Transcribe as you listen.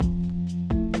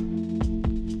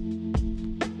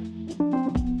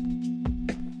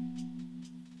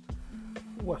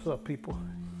What's up, people?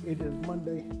 It is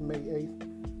Monday, May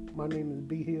 8th. My name is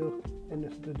B Hill, and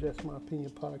this is the Just My Opinion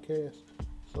podcast.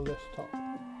 So let's talk.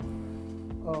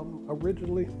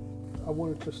 Originally, I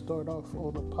wanted to start off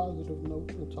on a positive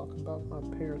note and talk about my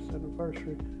parents'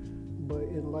 anniversary, but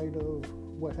in light of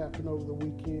what happened over the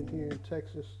weekend here in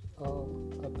Texas,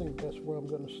 I think that's where I'm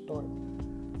going to start.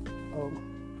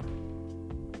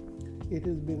 It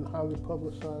has been highly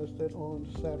publicized that on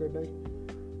Saturday,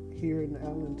 here in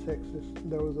Allen, Texas,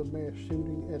 there was a mass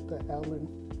shooting at the Allen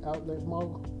Outlet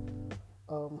Mall.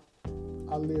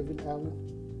 I live in Allen,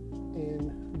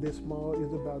 and this mall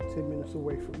is about 10 minutes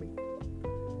away from me.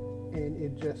 And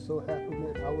it just so happened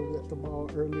that I was at the mall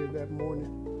earlier that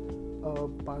morning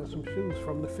buying some shoes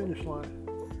from the Finish Line.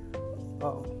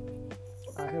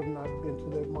 I have not been to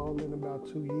that mall in about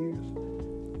 2 years,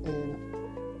 and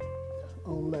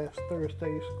on last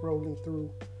Thursday, scrolling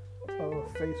through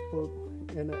Facebook,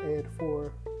 and an ad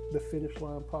for the Finish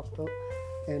Line popped up,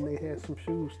 and they had some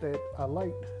shoes that I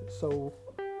liked. So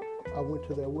I went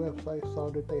to their website, saw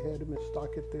that they had them in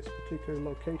stock at this particular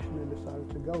location, and decided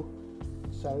to go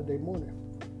Saturday morning.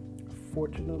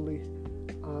 Fortunately,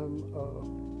 I'm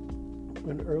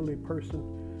an early person.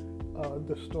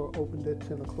 The store opened at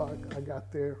 10 o'clock. I got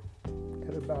there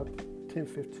at about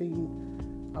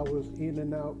 10:15. I was in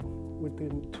and out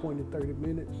within 20-30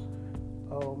 minutes.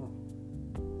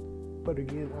 But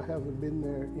again, I haven't been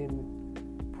there in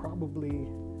probably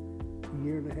a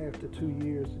year and a half to 2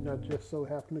 years, and I just so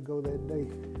happened to go that day.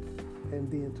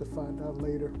 And then to find out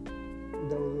later,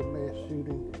 there was a mass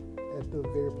shooting at the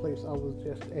very place I was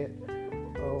just at.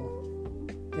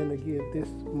 And again, this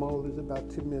mall is about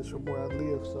 10 minutes from where I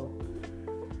live, so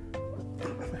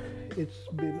it's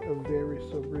been a very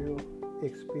surreal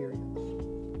experience.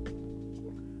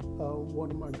 One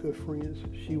of my good friends,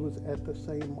 she was at the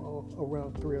same mall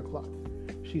around 3 o'clock.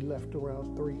 She left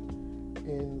around 3,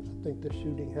 and I think the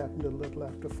shooting happened a little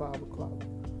after 5 o'clock.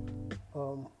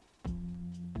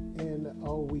 And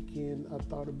all weekend I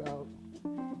thought about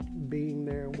being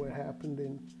there and what happened,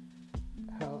 and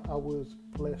how I was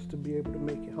blessed to be able to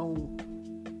make it home,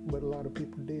 but a lot of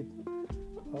people didn't.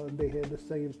 They had the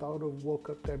same thought of woke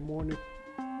up that morning,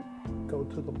 go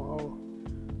to the mall,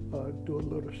 do a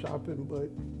little shopping,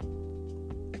 but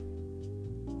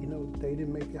they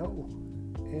didn't make it home,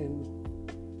 and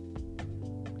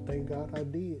thank God I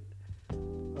did.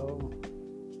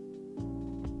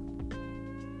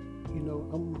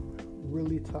 I'm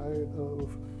really tired of,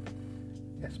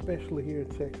 especially here in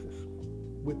Texas,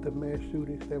 with the mass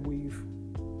shootings that we've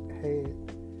had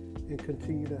and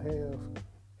continue to have,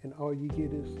 and all you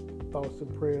get is thoughts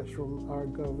and prayers from our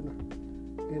governor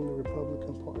and the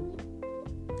Republican Party.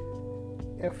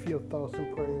 F your thoughts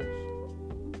and prayers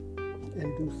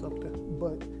and do something,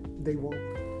 but they won't.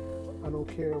 I don't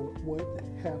care what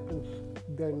happens,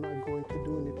 they're not going to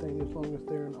do anything as long as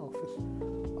they're in office.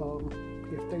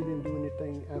 If they didn't do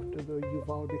anything after the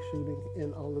Uvalde shooting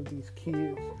and all of these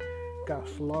kids got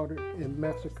slaughtered and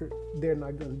massacred, they're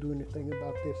not going to do anything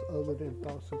about this other than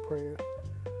thoughts and prayers.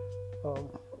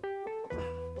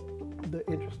 The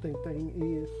interesting thing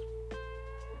is,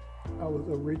 I was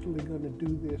originally going to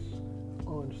do this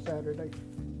on Saturday,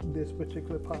 this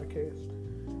particular podcast,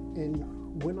 and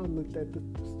when I looked at the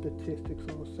statistics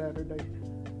on Saturday,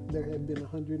 there had been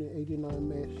 189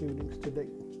 mass shootings to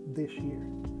date this year.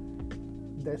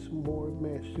 That's more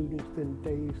mass shootings than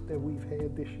days that we've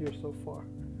had this year so far.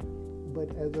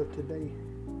 But as of today,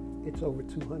 it's over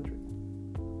 200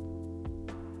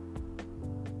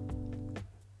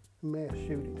 mass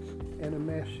shootings, and a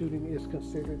mass shooting is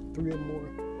considered 3 or more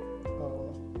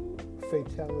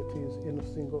fatalities in a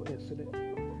single incident.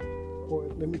 Or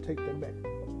let me take that back,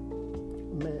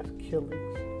 mass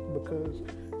killings, because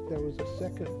there was a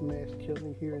second mass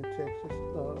killing here in Texas,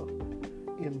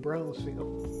 in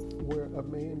Brownsville, where a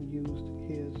man used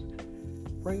his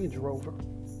Range Rover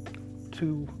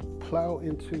to plow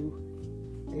into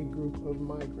a group of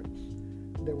migrants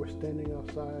that were standing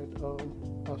outside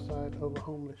of a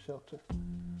homeless shelter.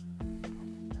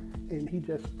 And he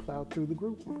just plowed through the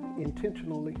group,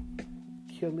 intentionally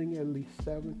killing at least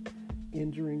 7,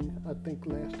 injuring, I think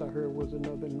last I heard was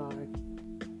another 9.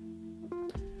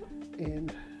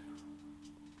 And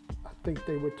I think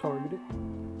they were targeted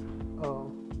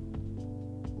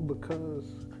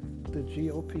because the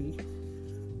GOP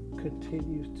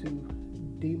continues to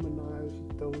demonize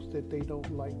those that they don't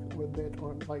like or that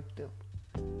aren't like them.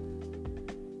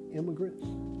 Immigrants,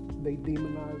 they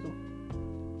demonize them.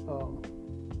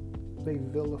 They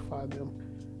vilify them.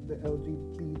 The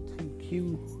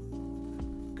LGBTQ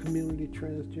community,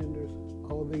 transgenders,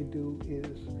 all they do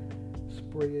is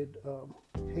spread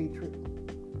hatred,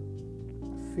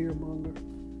 fearmonger,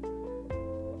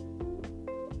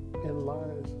 and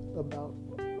lies about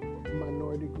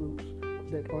minority groups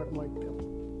that aren't like them.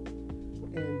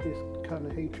 And this kind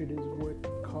of hatred is what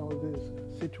causes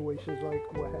situations like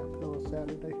what happened on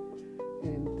Saturday,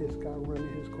 and this guy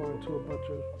running his car into a bunch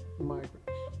of migrants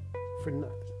for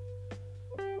nothing.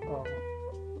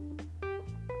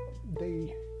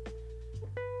 They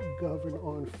govern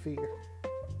on fear.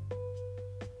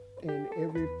 And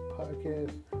every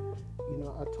podcast,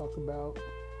 I talk about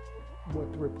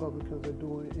what the Republicans are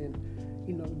doing, and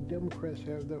Democrats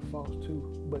have their faults too.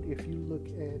 But if you look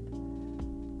at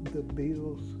the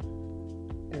bills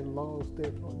and laws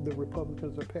that the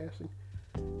Republicans are passing,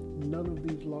 none of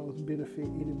these laws benefit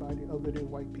anybody other than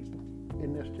white people,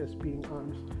 and that's just being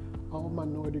honest. All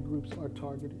minority groups are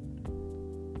targeted.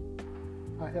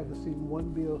 I haven't seen one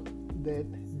bill that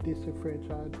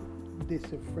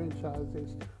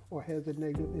disenfranchises or has a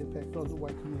negative impact on the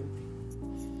white community.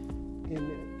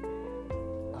 And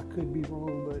I could be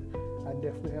wrong, but I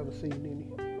definitely haven't seen any.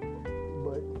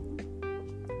 But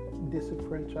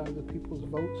disenfranchising people's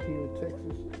votes here in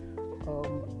Texas,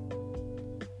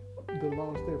 the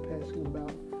laws they're passing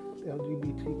about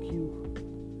LGBTQ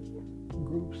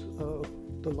groups,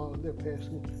 the laws they're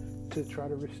passing to try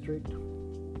to restrict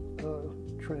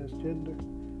transgender,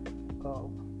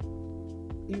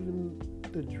 even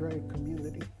the drag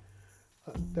community.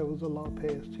 There was a law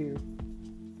passed here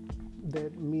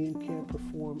that men can't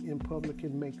perform in public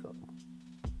in makeup,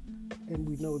 and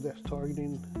we know that's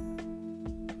targeting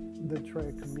the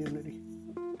drag community.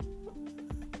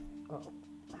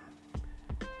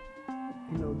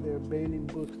 They're banning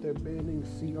books, they're banning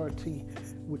CRT,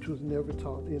 which was never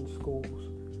taught in schools.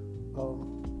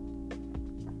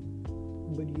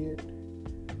 But yet,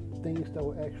 things that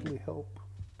will actually help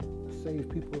save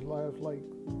people's lives, like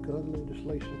gun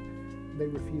legislation, they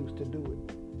refuse to do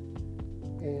it.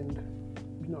 And,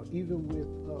 even with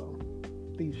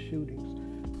these shootings,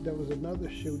 there was another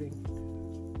shooting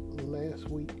last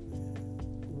week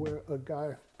where a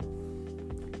guy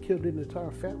killed an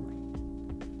entire family.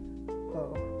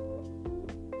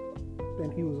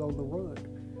 And he was on the run.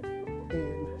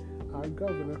 And our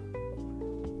governor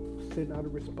sent out a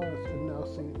response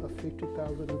announcing a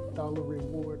 $50,000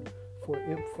 reward for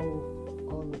info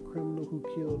on the criminal who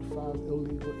killed 5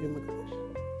 illegal immigrants.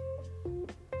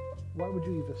 Why would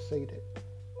you even say that?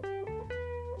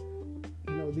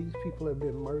 These people have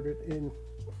been murdered, and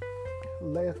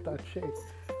last I checked,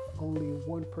 only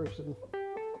one person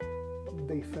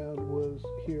they found was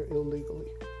here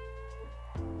illegally.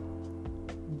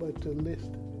 But to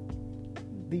list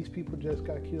these people just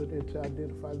got killed, and to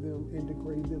identify them and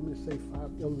degrade them and say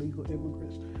 5 illegal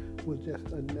immigrants was just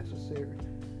unnecessary.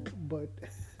 But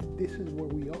this is where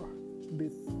we are.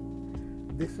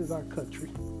 This is our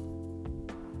country.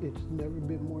 It's never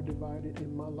been more divided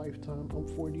in my lifetime. I'm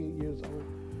 48 years old.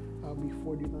 I'll be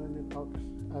 49 in August.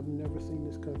 I've never seen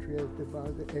this country as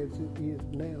divided as it is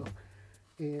now,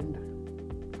 and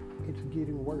it's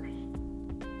getting worse.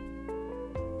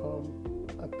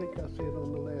 I think I said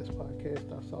on the last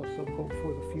podcast I saw some hope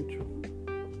for the future,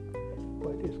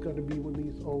 but it's going to be when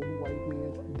these old white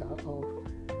men die off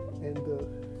and the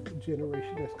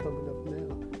generation that's coming up now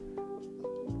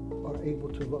are able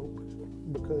to vote,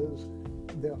 because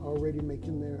they're already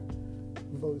making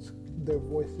their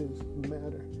voices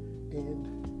matter, and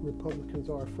Republicans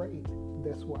are afraid.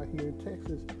 That's why here in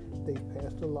Texas they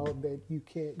passed a law that you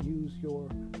can't use your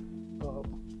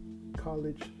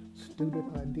college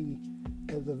student ID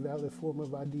as a valid form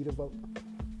of ID to vote.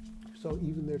 So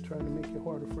even they're trying to make it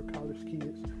harder for college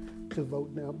kids to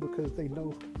vote now, because they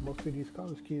know most of these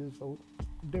college kids vote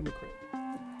Democrat.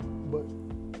 But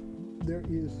there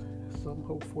is some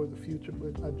hope for the future,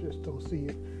 but I just don't see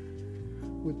it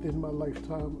within my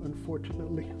lifetime,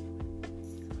 unfortunately.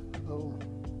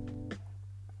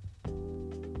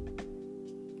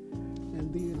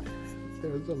 And then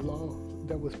there's a law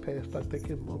that was passed, I think,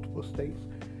 in multiple states,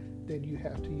 that you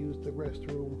have to use the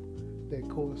restroom that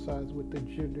coincides with the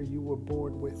gender you were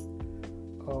born with.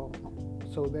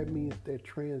 So that means that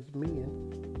trans men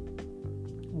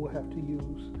will have to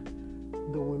use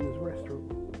the women's restroom.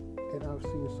 And I've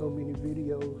seen so many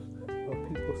videos of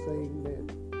people saying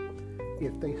that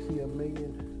if they see a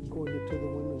man going into the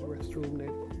women's restroom,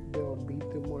 that they'll beat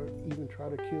them or even try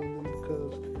to kill them,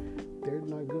 because they're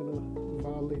not going to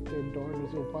violate their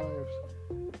daughters or wives.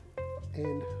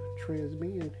 And trans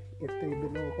men, if they've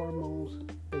been on hormones,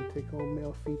 they take on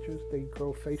male features, they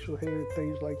grow facial hair and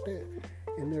things like that,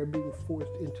 and they're being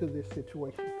forced into this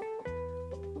situation.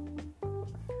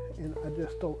 And I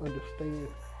just don't understand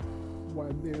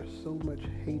why there's so much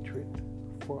hatred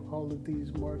for all of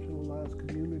these marginalized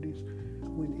communities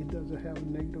when it doesn't have a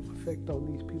negative effect on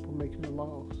these people making the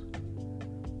laws.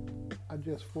 I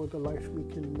just for the life of me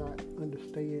cannot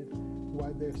understand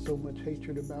why there's so much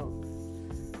hatred about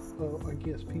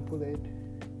against people that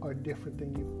are different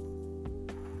than you.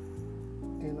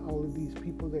 And all of these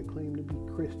people that claim to be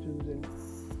Christians and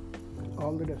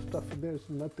all of that stuff, there's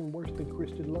nothing worse than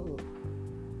Christian love.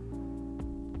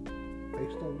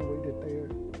 Based on the way that they're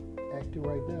acting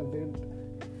right now,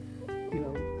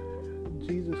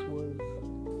 Jesus was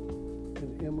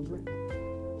an immigrant,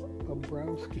 a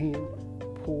brown skin,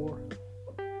 poor.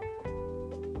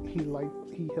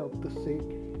 He helped the sick,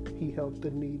 he helped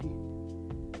the needy,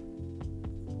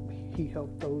 he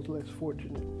helped those less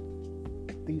fortunate.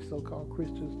 These so-called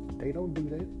Christians, they don't do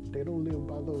that. They don't live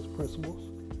by those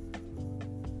principles.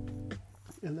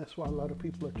 And that's why a lot of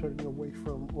people are turning away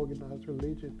from organized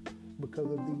religion because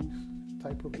of these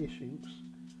type of issues.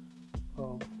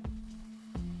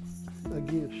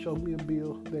 Again, show me a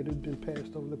bill that has been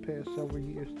passed over the past several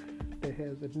years that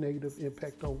has a negative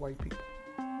impact on white people.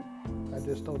 I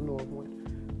just don't know of one.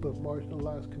 But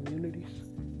marginalized communities,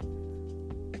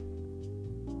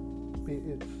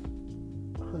 it's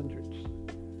hundreds.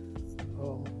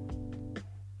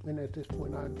 And at this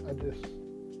point, I'm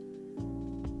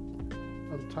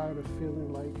tired of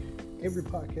feeling like every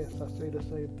podcast I say the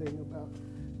same thing about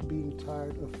being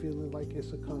tired of feeling like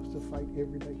it's a constant fight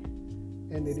every day.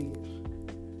 And it is.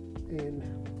 And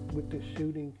with this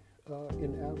shooting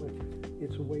in Allen,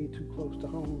 it's way too close to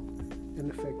home. And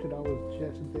the fact that I was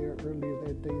just there earlier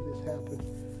that day this happened,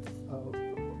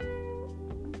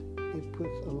 it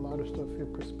puts a lot of stuff in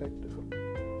perspective.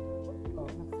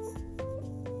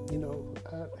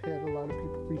 I had a lot of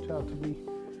people reach out to me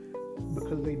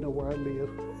because they know where I live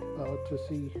to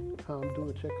see how I'm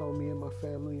doing, check on me and my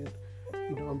family,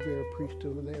 and I'm very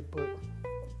appreciative of that. But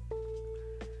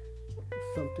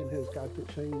something has got to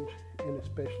change, and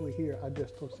especially here, I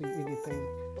just don't see anything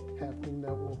happening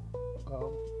that will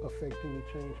affect any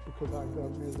change because our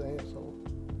governor is an asshole.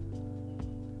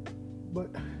 But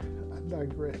I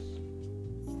digress.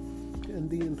 And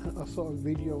then I saw a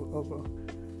video of a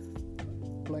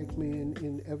black man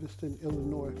in Evanston,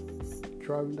 Illinois,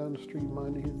 driving down the street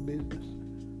minding his business.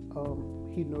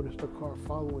 He noticed a car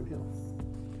following him.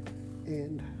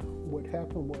 And what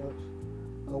happened was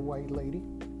a white lady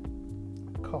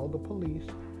called the police,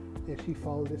 and she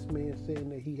followed this man saying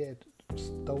that he had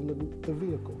stolen the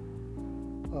vehicle.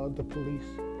 The police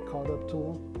caught up to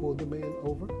him, pulled the man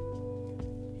over.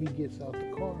 He gets out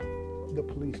the car. The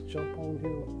police jump on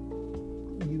him,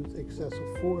 use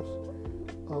excessive force.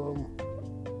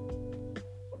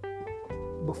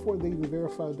 Before they even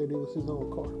verified that it was his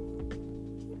own car.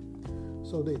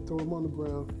 So they throw him on the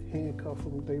ground, handcuff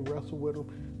him, they wrestle with him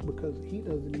because he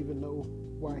doesn't even know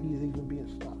why he's even being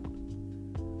stopped.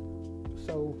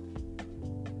 So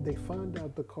they find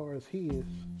out the car is his.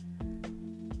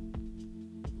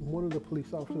 One of the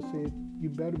police officers said, "You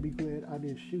better be glad I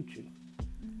didn't shoot you."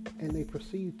 And they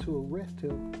proceed to arrest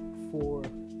him for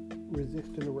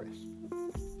resisting arrest.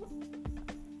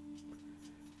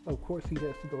 Of course, he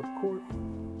has to go to court.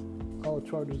 All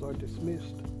charges are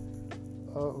dismissed.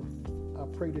 I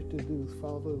pray that this dude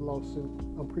filed a lawsuit.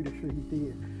 I'm pretty sure he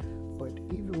did. But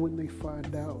even when they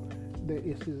find out that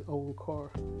it's his own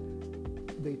car,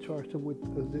 they charged him with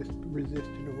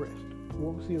resisting arrest.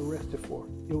 What was he arrested for?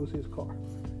 It was his car.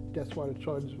 That's why the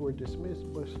charges were dismissed.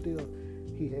 But still,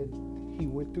 he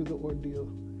went through the ordeal.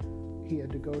 He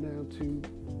had to go down to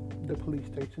the police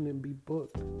station and be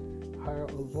booked, hire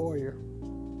a lawyer,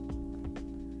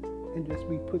 and just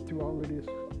be put through all of this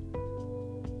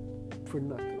for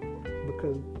nothing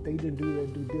because they didn't do their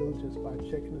due diligence by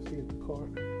checking to see if the car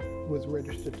was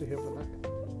registered to him or not.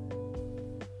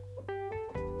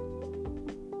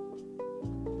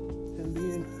 And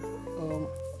then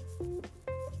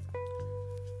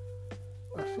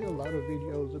I see a lot of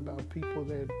videos about people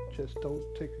that just don't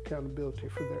take accountability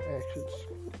for their actions.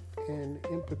 And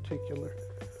in particular,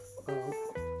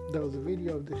 there was a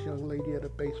video of this young lady at a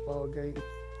baseball game,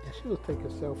 and she was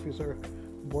taking selfies. Her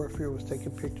boyfriend was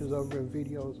taking pictures of her and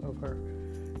videos of her.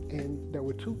 And there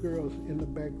were two girls in the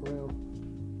background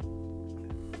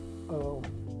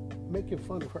making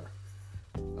fun of her,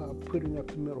 putting up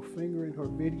the middle finger in her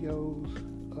videos,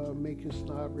 making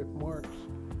snide remarks,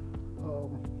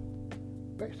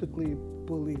 basically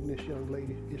bullying this young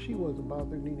lady. And she wasn't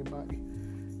bothering anybody.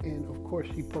 And of course,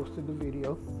 she posted the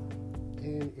video,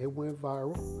 and it went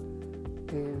viral.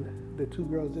 And the two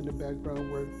girls in the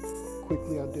background were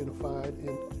quickly identified,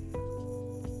 and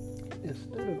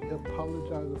instead of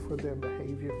apologizing for their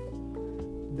behavior,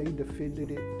 they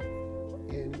defended it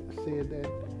and said that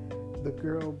the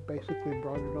girl basically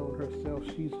brought it on herself.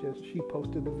 She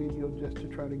posted the video just to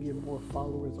try to get more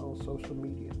followers on social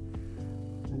media.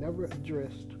 never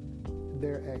addressed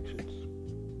their actions.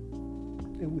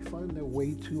 And we find that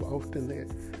way too often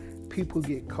that people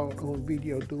get caught on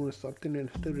video doing something, and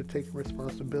instead of taking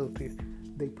responsibility,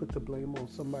 they put the blame on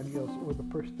somebody else or the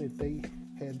person that they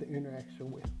had the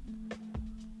interaction with.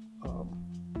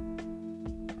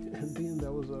 And then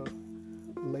there was a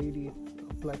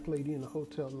black lady in the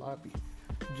hotel lobby,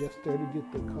 just there to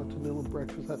get the continental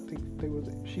breakfast. I think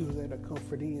she was at a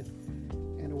Comfort Inn,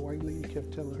 and a white lady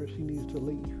kept telling her she needed to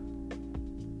leave.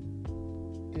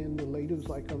 And the lady was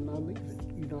like, "I'm not leaving.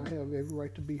 I have every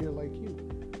right to be here like you."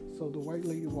 So the white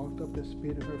lady walked up and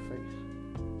spit in her face,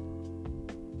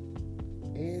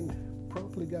 and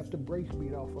promptly got the brakes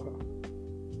beat off of her.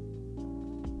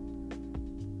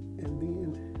 And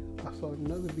then I saw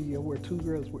another video where two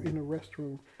girls were in a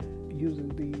restroom using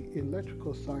the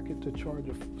electrical socket to charge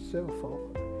a cell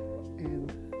phone. And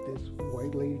this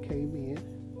white lady came in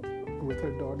with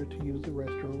her daughter to use the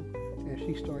restroom, and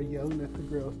she started yelling at the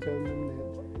girls, telling them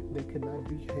that they could not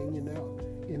be hanging out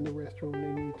in the restroom,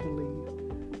 they need to leave.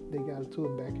 They got into a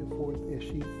back and forth, and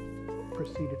she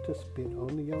proceeded to spit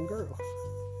on the young girls.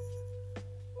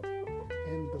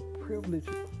 And the privilege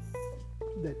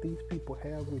that these people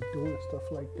have with doing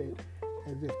stuff like that,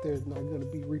 as if there's not going to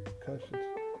be repercussions,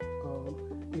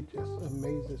 it just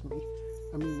amazes me.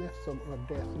 I mean, that's some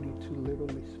audacity to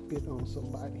literally spit on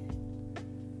somebody,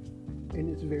 and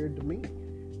it's very demeaning.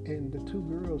 And the two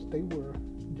girls, they were,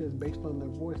 just based on their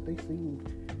voice, they seemed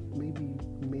maybe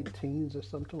mid-teens or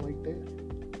something like that.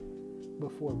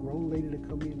 But for a grown lady to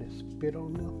come in and spit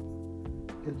on them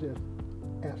is just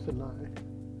asinine.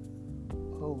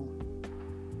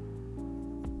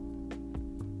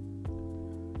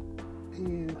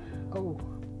 And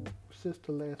since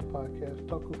the last podcast,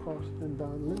 Tucker Carlson and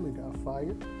Don Lemon got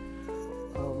fired.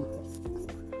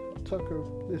 Tucker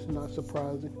is not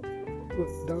surprising. But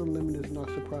Don Lemon is not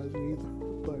surprising either.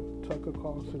 But Tucker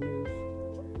Carlson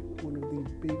is one of the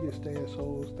biggest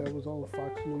assholes that was on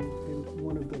Fox News, and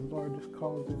one of the largest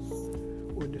causes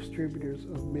or distributors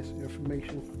of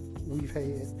misinformation we've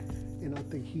had. And I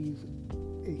think he's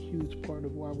a huge part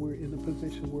of why we're in the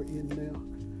position we're in now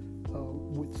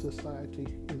with society,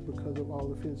 is because of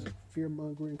all of his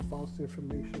fear-mongering, false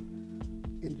information,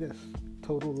 and just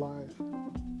total lies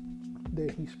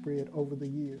that he spread over the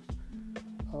years.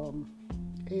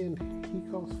 And he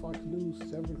cost Fox News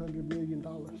 $700 million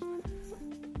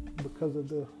because of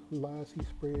the lies he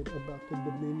spread about the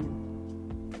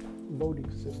Dominion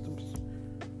voting systems.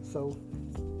 So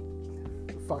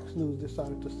Fox News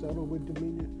decided to settle with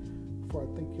Dominion for, I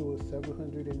think it was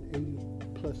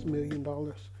 $780+ million.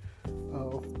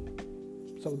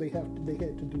 So they had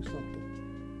to do something,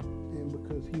 and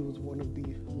because he was one of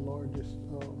the largest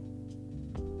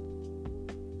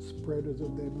spreaders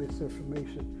of that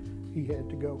misinformation, he had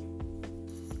to go.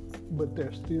 But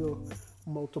there's still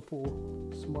multiple.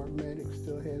 Smartmatic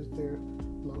still has their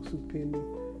lawsuit pending.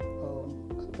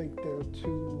 I think there are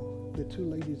the two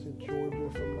ladies in Georgia,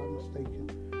 if I'm not mistaken,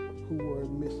 who were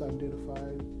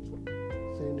misidentified,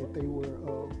 saying that they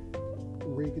were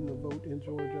rigging the vote in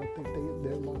Georgia. I think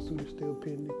their lawsuit is still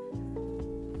pending.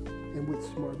 And with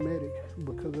Smartmatic,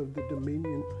 because of the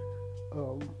Dominion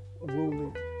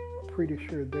ruling, pretty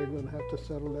sure they're going to have to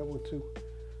settle that one too.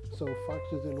 So Fox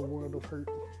is in a world of hurt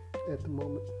at the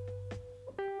moment.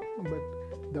 But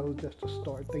that was just a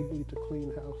start. They need to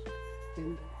clean house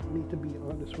and need to be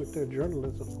honest with their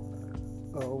journalism.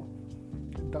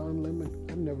 Don Lemon,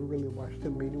 I've never really watched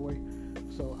him anyway,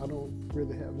 so I don't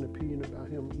really have an opinion about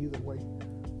him either way.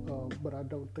 But I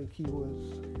don't think he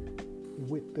was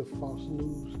with the false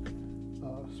news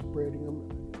spreading them.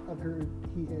 I've heard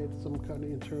he had some kind of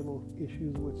internal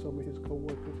issues with some of his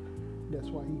co-workers. That's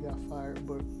why he got fired.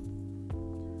 But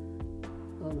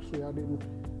honestly, I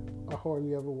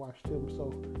hardly ever watched him,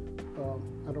 so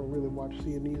I don't really watch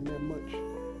CNN that much.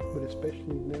 But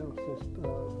especially now, since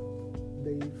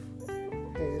they've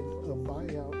had a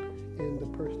buyout, and the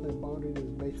person that bought it has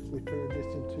basically turned this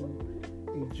into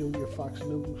a junior Fox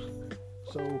News.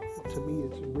 So to me,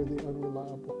 it's really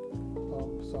unreliable.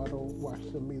 So I don't watch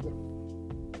them either.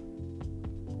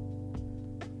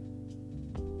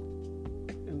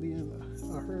 And then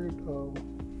I heard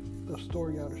a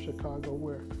story out of Chicago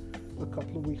where a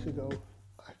couple of weeks ago,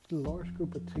 a large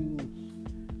group of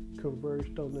teens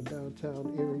converged on the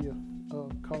downtown area,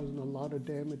 causing a lot of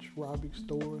damage, robbing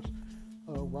stores,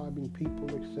 robbing people,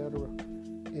 etc.,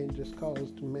 and just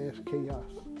caused mass chaos.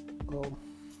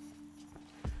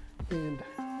 And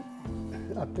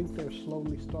I think they're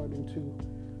slowly starting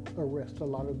to arrest a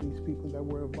lot of these people that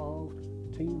were involved.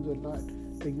 Teens or not,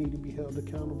 they need to be held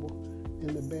accountable.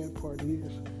 And the bad part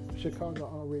is, Chicago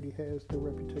already has the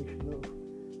reputation of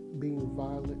being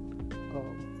violent,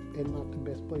 and not the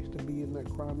best place to be, and that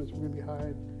crime is really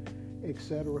high,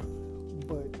 etc.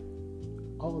 But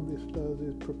all of this does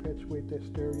is perpetuate that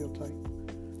stereotype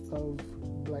of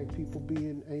black people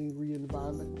being angry and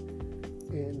violent,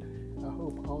 and I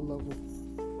hope all of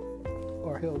them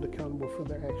are held accountable for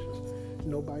their actions.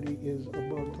 Nobody is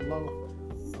above the law,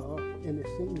 and it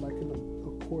seemed like a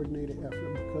coordinated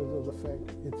effort because of the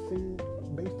fact it seemed,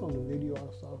 based on the video I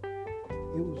saw,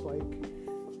 it was like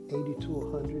 80 to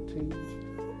 100 teams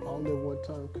all at one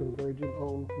time converging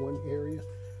on one area.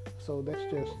 So that's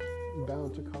just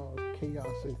bound to cause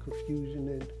chaos and confusion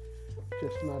and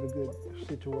just not a good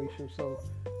situation. So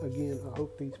again, I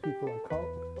hope these people are caught,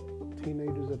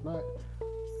 teenagers or not.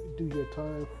 Do your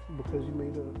time because you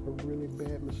made a really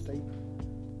bad mistake.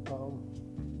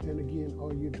 And again,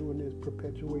 all you're doing is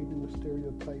perpetuating the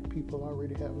stereotype people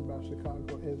already have about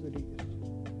Chicago as it is.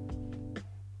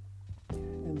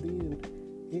 And then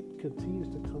it continues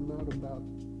to come out about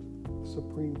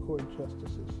Supreme Court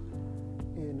justices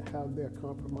and how they're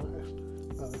compromised.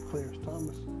 Clarence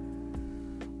Thomas,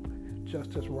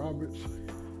 Justice Roberts,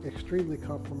 extremely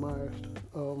compromised.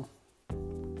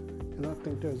 And I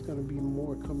think there's going to be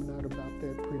more coming out about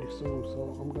that pretty soon.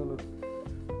 So I'm going to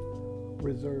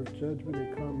reserve judgment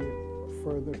and comment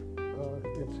further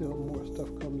until more stuff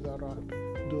comes out. I'll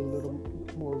do a little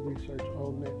more research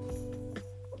on that.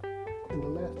 And the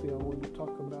last thing I want to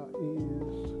talk about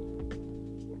is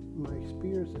my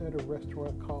experience at a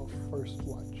restaurant called First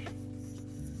Watch.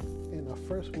 And I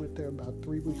first went there about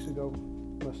 3 weeks ago.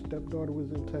 My stepdaughter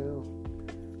was in town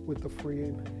with a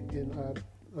friend, and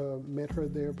I met her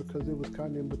there because it was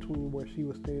kind of in between where she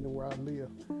was staying and where I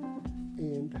live.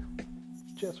 And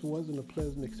just wasn't a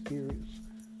pleasant experience.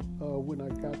 When I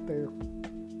got there,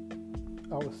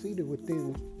 I was seated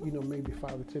within, maybe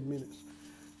 5 or 10 minutes.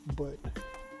 But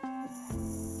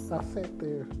I sat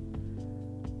there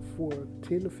for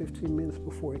 10 to 15 minutes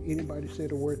before anybody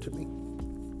said a word to me.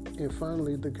 And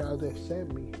finally, the guy that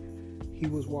sat me, he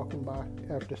was walking by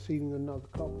after seeing another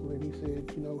couple, and he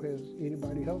said, has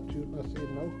anybody helped you? And I said,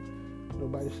 no,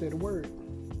 nobody said a word.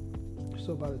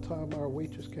 So by the time our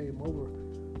waitress came over,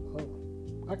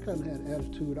 I kind of had an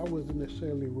attitude. I wasn't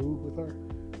necessarily rude with her,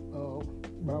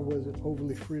 but I wasn't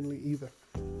overly friendly either.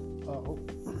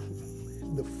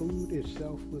 The food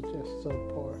itself was just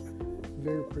subpar,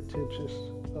 very pretentious,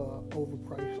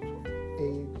 overpriced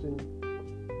eggs and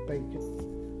bacon.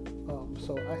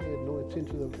 So I had no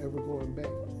intention of ever going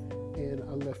back, and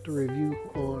I left a review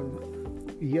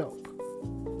on Yelp,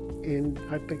 and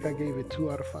I think I gave it 2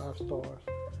 out of 5 stars.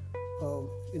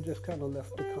 It just kind of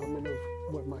left the comment of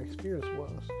what my experience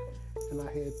was, and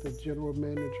I had the general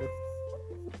manager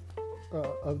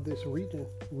of this region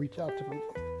reach out to me,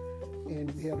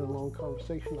 and we had a long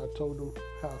conversation. I told him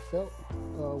how I felt,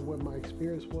 what my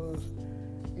experience was,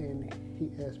 and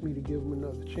he asked me to give him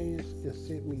another chance and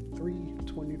sent me 3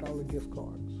 $20 gift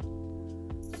cards.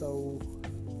 So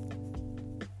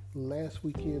last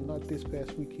weekend, not this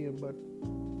past weekend, but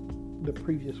the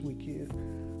previous weekend,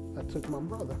 I took my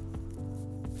brother.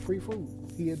 Free food.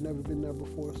 He had never been there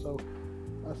before, so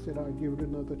I said I'd give it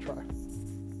another try.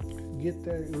 Get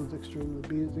there, it was extremely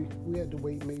busy. We had to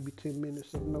wait maybe 10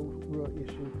 minutes, of no real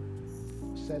issue.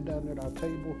 Sat down at our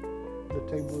table. The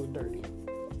table was dirty.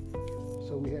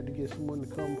 So we had to get someone to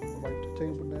come wipe the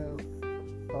table down.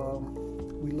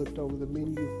 We looked over the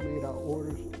menu, made our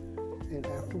orders, and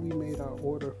after we made our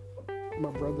order, my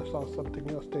brother saw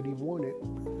something else that he wanted.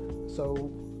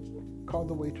 So called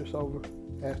the waitress over,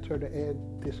 asked her to add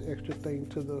this extra thing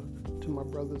to my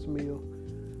brother's meal.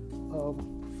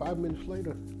 5 minutes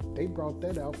later, they brought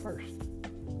that out first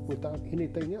without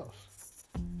anything else.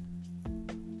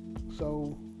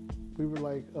 So we were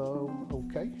like,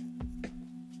 okay.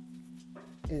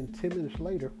 And 10 minutes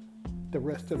later, the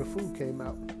rest of the food came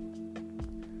out.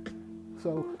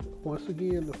 So once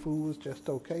again, the food was just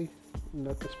okay.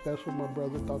 Nothing special. My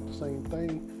brother thought the same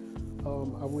thing.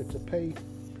 I went to pay,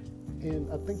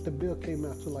 and I think the bill came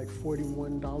out to like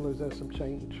 $41 and some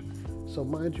change. So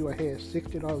mind you, I had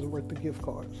 $60 worth of gift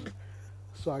cards.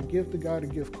 So I give the guy the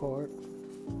gift card.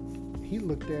 He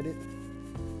looked at it,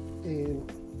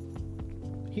 and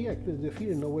he acted as if he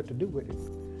didn't know what to do with it.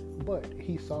 But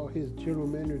he saw his general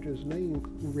manager's name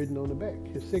written on the back,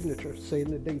 his signature, saying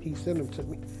the date he sent them to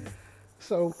me.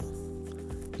 So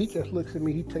he just looks at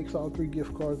me. He takes all 3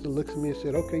 gift cards and looks at me and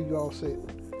said, okay, you all set.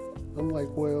 I'm like,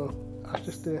 well, I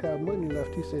should still have money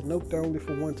left. He said, nope, they're only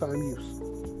for one-time use.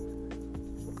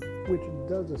 Which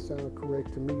doesn't sound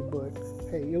correct to me, but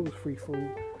hey, it was free food.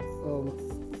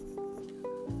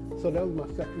 So that was my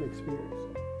second experience.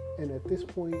 And at this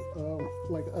point,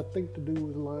 I think the dude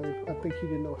was lying. I think he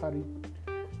didn't know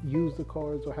use the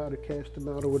cards or how to cash them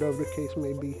out or whatever the case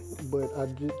may be. But I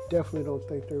definitely don't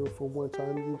think they were for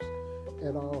one-time use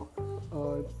at all.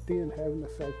 Then having the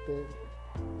fact that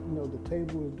the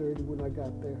table was dirty when I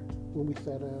got there, when we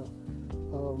sat down.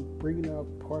 Bringing out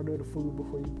part of the food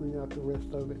before you bring out the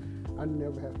rest of it. I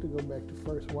never have to go back to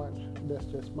first watch. That's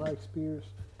just my experience.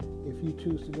 If you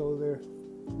choose to go there,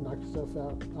 knock yourself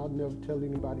out. I'll never tell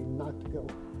anybody not to go.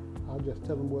 I'll just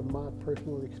tell them what my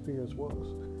personal experience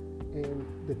was. And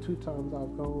the 2 times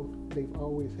I've gone, they've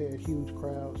always had huge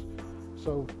crowds.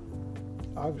 So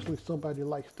obviously somebody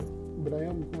likes them. But I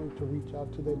am going to reach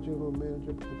out to that general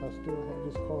manager because I still have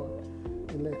his card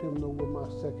and let him know what my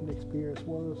second experience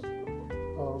was.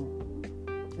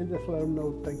 And just let him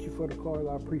know, thank you for the card.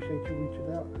 I appreciate you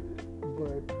reaching out,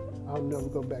 but I'll never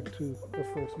go back to the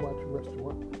First Watch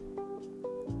restaurant.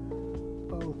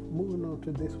 Moving on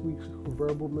to this week's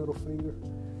verbal middle finger,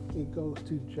 it goes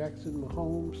to Jackson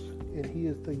Mahomes, and he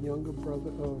is the younger brother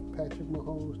of Patrick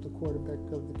Mahomes, the quarterback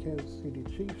of the Kansas City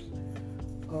Chiefs.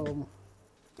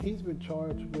 He's been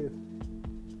charged with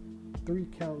 3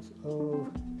 counts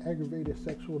of aggravated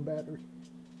sexual battery,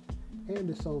 and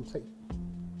it's on tape.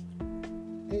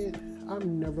 And I've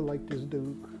never liked this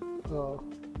dude.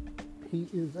 He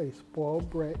is a spoiled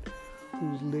brat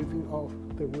who's living off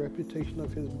the reputation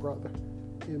of his brother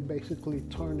and basically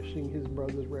tarnishing his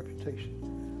brother's reputation.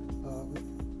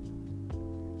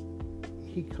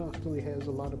 He constantly has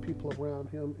a lot of people around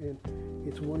him, and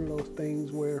it's one of those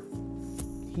things where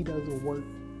he doesn't work.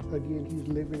 Again, he's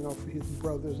living off of his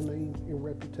brother's name and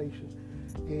reputation,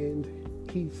 and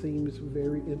he seems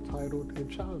very entitled and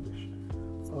childish.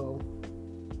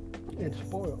 And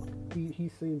spoiled. He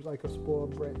seems like a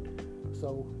spoiled brat.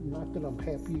 So not that I'm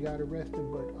happy he got arrested,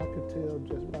 but I could tell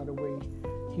just by the way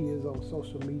he is on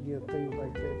social media and things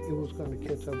like that, it was going to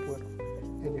catch up with him,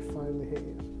 and it finally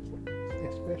has.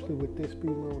 Especially with this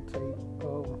being on tape,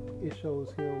 it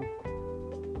shows him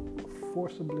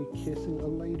forcibly kissing a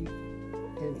lady,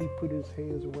 and he put his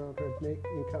hands around her neck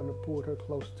and kind of pulled her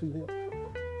close to him.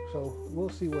 So we'll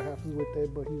see what happens with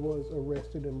that, but he was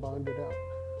arrested and bonded out.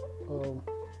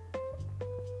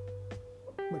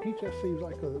 But he just seems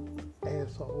like an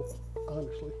asshole,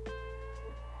 honestly.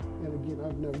 And again,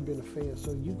 I've never been a fan.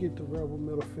 So you get the rebel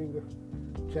middle finger,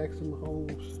 Jackson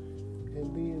Mahomes,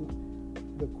 and then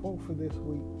the quote for this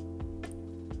week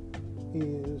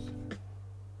is,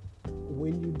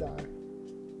 when you die,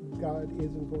 God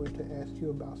isn't going to ask you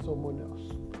about someone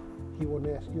else. He won't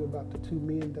ask you about the 2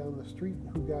 men down the street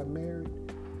who got married.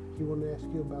 He won't ask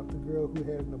you about the girl who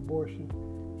had an abortion.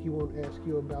 He won't ask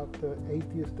you about the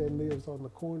atheist that lives on the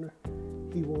corner.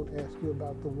 He won't ask you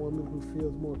about the woman who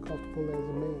feels more comfortable as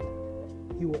a man.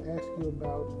 He will ask you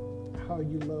about how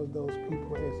you love those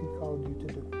people as he called you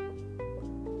to do.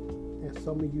 And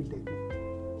some of you didn't.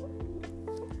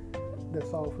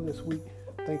 That's all for this week.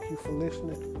 Thank you for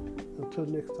listening. Until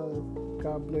next time,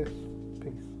 God bless.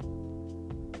 Peace.